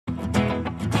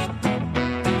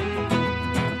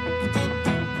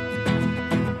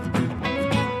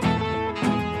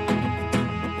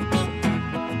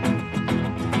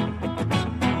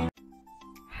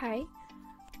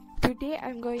Today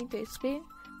I'm going to explain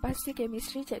Partial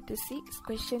Chemistry Chapter 6,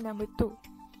 question number 2.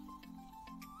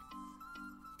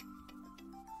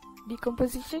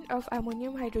 Decomposition of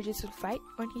ammonium hydrogen sulfide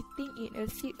on heating in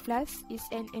a seed flask is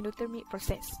an endothermic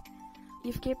process.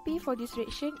 If Kp for this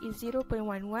reaction is 0.11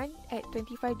 at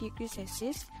 25 degrees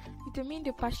Celsius, determine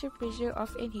the partial pressure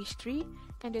of NH3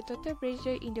 and the total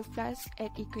pressure in the flask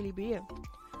at equilibrium.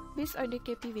 Based on the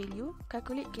Kp value,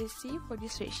 calculate Kc for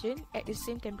this reaction at the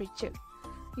same temperature.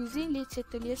 Using Le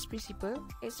Chatelier's principle,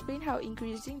 explain how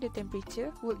increasing the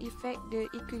temperature will affect the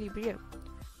equilibrium.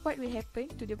 What will happen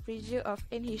to the pressure of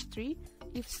NH3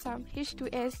 if some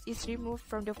H2S is removed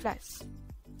from the flask?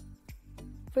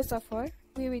 First of all,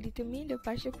 we will determine the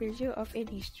partial pressure of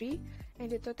NH3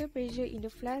 and the total pressure in the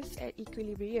flask at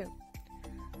equilibrium.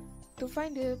 To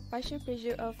find the partial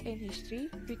pressure of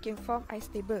NH3, we can form ice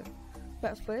table.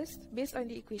 But first, based on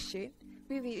the equation,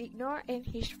 we will ignore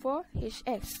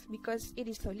NH4HS because it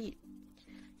is solid.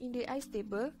 In the ice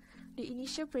table, the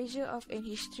initial pressure of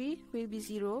NH3 will be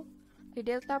 0, the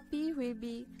delta P will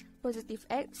be positive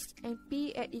X, and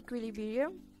P at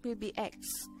equilibrium will be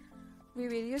X. We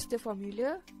will use the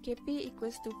formula Kp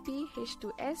equals to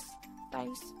PH2S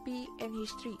times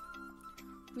PNH3.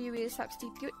 We will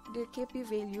substitute the Kp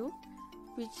value,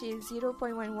 which is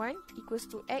 0.11 equals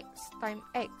to X times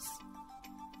X.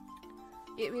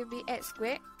 It will be X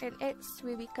squared, and X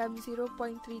will become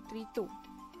 0.332.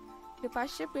 The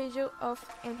partial pressure of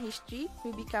NH3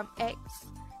 will become X,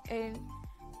 and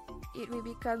it will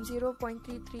become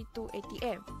 0.332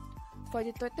 atm. For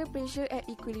the total pressure at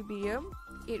equilibrium,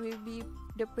 it will be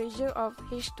the pressure of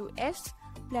H2S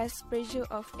plus pressure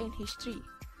of NH3.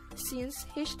 Since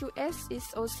H2S is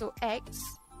also X,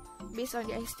 based on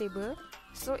the ice table,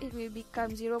 so it will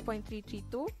become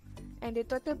 0.332, and the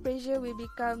total pressure will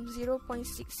become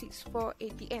 0.664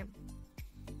 atm.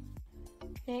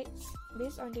 Next,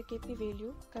 based on the Kp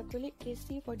value, calculate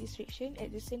Kc for this reaction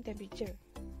at the same temperature.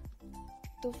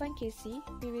 To find Kc,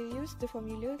 we will use the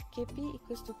formula Kp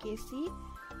equals to Kc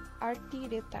RT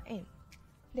delta N.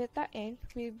 Delta N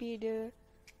will be the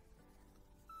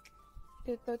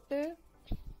total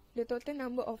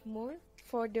number of mole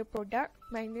for the product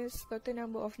minus total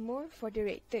number of mole for the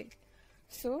reactant.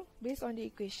 So, based on the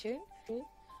equation, the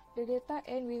delta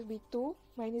N will be 2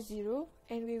 minus 0,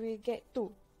 and we will get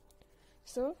 2.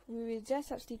 So, we will just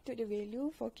substitute the value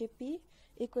for Kp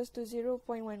equals to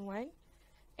 0.11,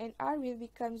 and R will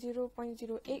become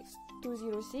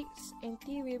 0.08206, and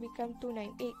T will become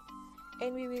 298,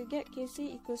 and we will get Kc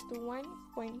equals to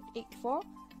 1.84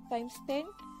 times 10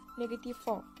 negative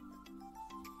 4.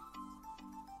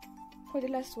 For the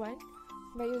last one,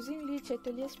 by using Le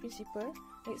Chatelier's principle,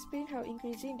 explain how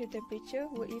increasing the temperature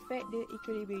will affect the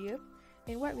equilibrium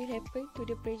and what will happen to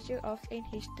the pressure of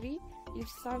NH3 if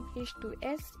some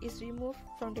H2S is removed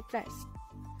from the flask.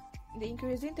 The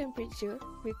increasing temperature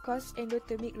will cause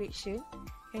endothermic reaction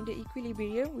and the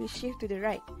equilibrium will shift to the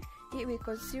right. It will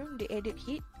consume the added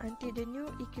heat until the new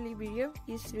equilibrium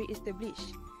is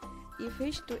re-established. If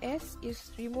H2S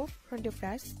is removed from the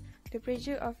flask, the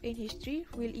pressure of NH3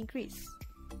 will increase.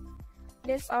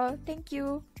 That's all. Thank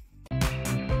you.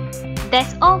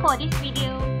 That's all for this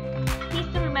video. Please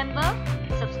do remember,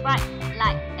 subscribe,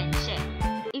 like, and share.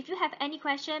 If you have any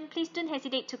question, please don't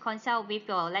hesitate to consult with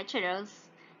your lecturers.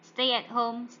 Stay at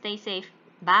home, stay safe.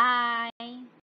 Bye.